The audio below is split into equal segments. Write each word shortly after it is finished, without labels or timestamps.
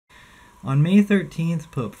On May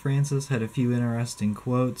 13th, Pope Francis had a few interesting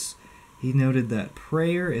quotes. He noted that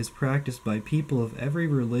prayer is practiced by people of every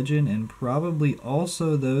religion and probably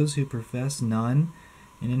also those who profess none.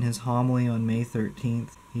 And in his homily on May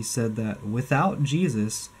 13th, he said that without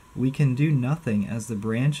Jesus, we can do nothing as the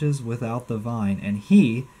branches without the vine, and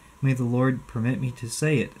he, may the Lord permit me to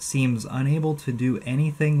say it, seems unable to do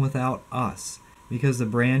anything without us, because the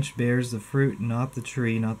branch bears the fruit, not the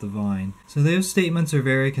tree, not the vine. So those statements are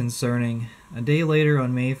very concerning. A day later,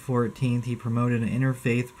 on May 14th, he promoted an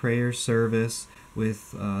interfaith prayer service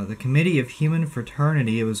with the Committee of Human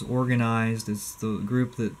Fraternity. It was organized. It's the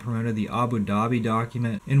group that promoted the Abu Dhabi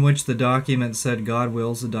document, in which the document said God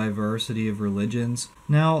wills the diversity of religions.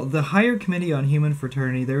 Now, the Higher Committee on Human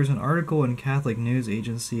Fraternity, there was an article in Catholic News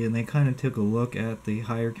Agency, and they kind of took a look at the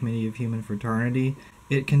Higher Committee of Human Fraternity.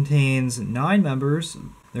 It contains 9 members.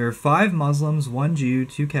 There are 5 Muslims, 1 Jew,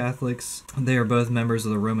 2 Catholics. They are both members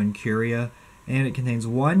of the Roman Curia. And it contains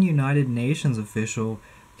 1 United Nations official.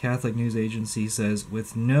 Catholic News Agency says,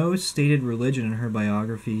 with no stated religion in her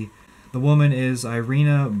biography. The woman is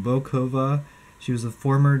Irina Bokova. She was the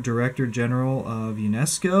former Director General of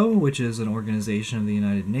UNESCO, which is an organization of the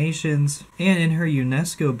United Nations. And in her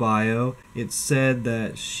UNESCO bio, it said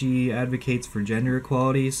that she advocates for gender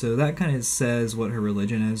equality, so that kind of says what her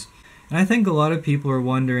religion is. And I think a lot of people are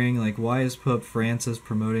wondering, like, why is Pope Francis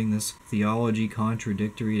promoting this theology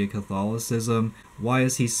contradictory to Catholicism? Why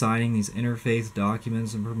is he signing these interfaith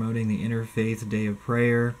documents and promoting the Interfaith Day of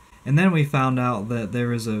Prayer? And then we found out that there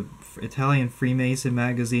was a Italian Freemason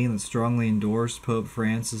magazine that strongly endorsed Pope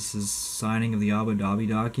Francis's signing of the Abu Dhabi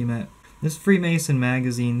document. This Freemason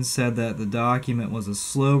magazine said that the document was a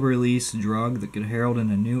slow-release drug that could herald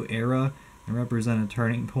in a new era and represent a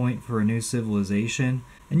turning point for a new civilization.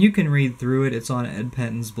 And you can read through it. It's on Ed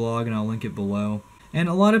Penton's blog, and I'll link it below. And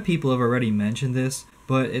a lot of people have already mentioned this,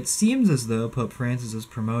 but it seems as though Pope Francis is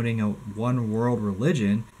promoting a one-world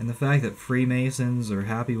religion, and the fact that Freemasons are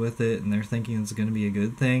happy with it and they're thinking it's going to be a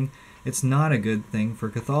good thing, it's not a good thing for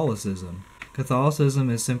Catholicism. Catholicism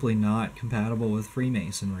is simply not compatible with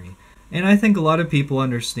Freemasonry. And I think a lot of people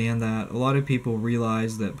understand that. A lot of people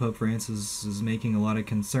realize that Pope Francis is making a lot of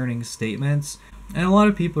concerning statements. And a lot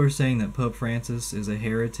of people are saying that Pope Francis is a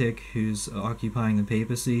heretic who's occupying the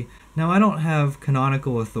papacy. Now, I don't have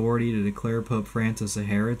canonical authority to declare Pope Francis a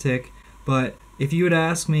heretic, but if you would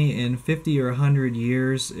ask me in 50 or 100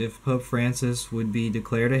 years if Pope Francis would be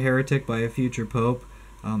declared a heretic by a future pope,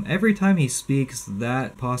 every time he speaks,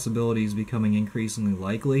 that possibility is becoming increasingly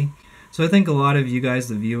likely. So I think a lot of you guys,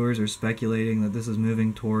 the viewers, are speculating that this is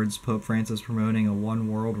moving towards Pope Francis promoting a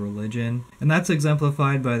one-world religion. And that's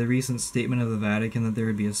exemplified by the recent statement of the Vatican that there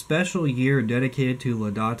would be a special year dedicated to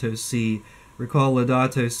Laudato Si. Recall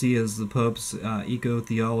Laudato Si as the Pope's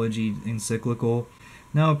eco-theology encyclical.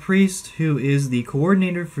 Now, a priest who is the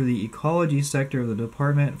coordinator for the Ecology sector of the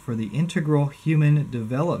Department for the Integral Human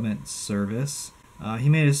Development Service, he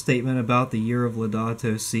made a statement about the year of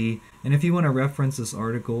Laudato Si, and if you want to reference this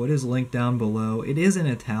article, it is linked down below. It is in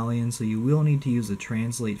Italian, so you will need to use the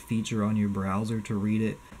translate feature on your browser to read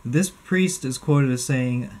it. This priest is quoted as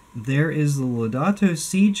saying, "There is the Laudato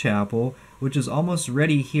Si chapel, which is almost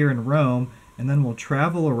ready here in Rome, and then will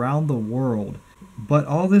travel around the world. But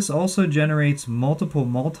all this also generates multiple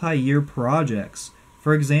multi-year projects.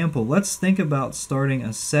 For example, let's think about starting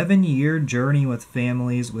a 7-year journey with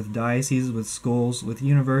families, with dioceses, with schools, with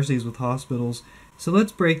universities, with hospitals. So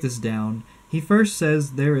let's break this down. He first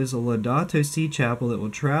says there is a Laudato Si chapel that will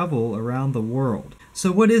travel around the world.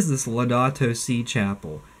 So what is this Laudato Si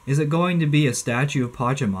chapel? Is it going to be a statue of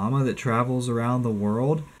Pachamama that travels around the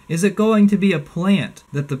world? Is it going to be a plant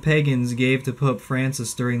that the pagans gave to Pope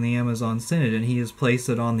Francis during the Amazon Synod and he has placed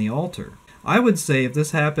it on the altar? I would say if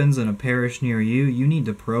this happens in a parish near you, you need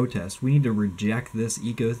to protest. We need to reject this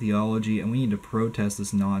eco-theology and we need to protest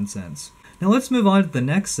this nonsense. Now let's move on to the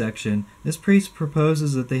next section. This priest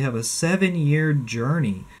proposes that they have a 7-year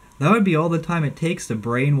journey. That would be all the time it takes to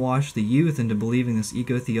brainwash the youth into believing this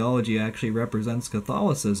eco-theology actually represents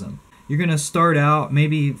Catholicism. You're going to start out,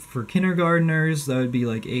 maybe for kindergartners, that would be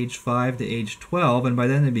like age 5 to age 12, and by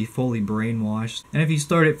then they'd be fully brainwashed. And if you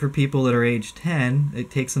start it for people that are age 10, it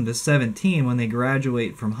takes them to 17 when they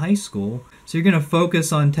graduate from high school. So you're going to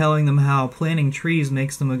focus on telling them how planting trees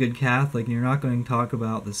makes them a good Catholic, and you're not going to talk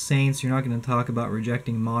about the saints, you're not going to talk about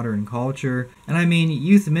rejecting modern culture. And I mean,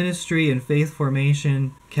 youth ministry and faith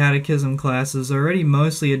formation, catechism classes are already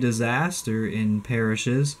mostly a disaster in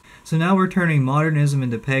parishes. So now we're turning modernism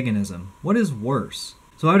into paganism. What is worse?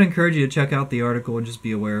 So I would encourage you to check out the article and just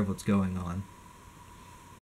be aware of what's going on.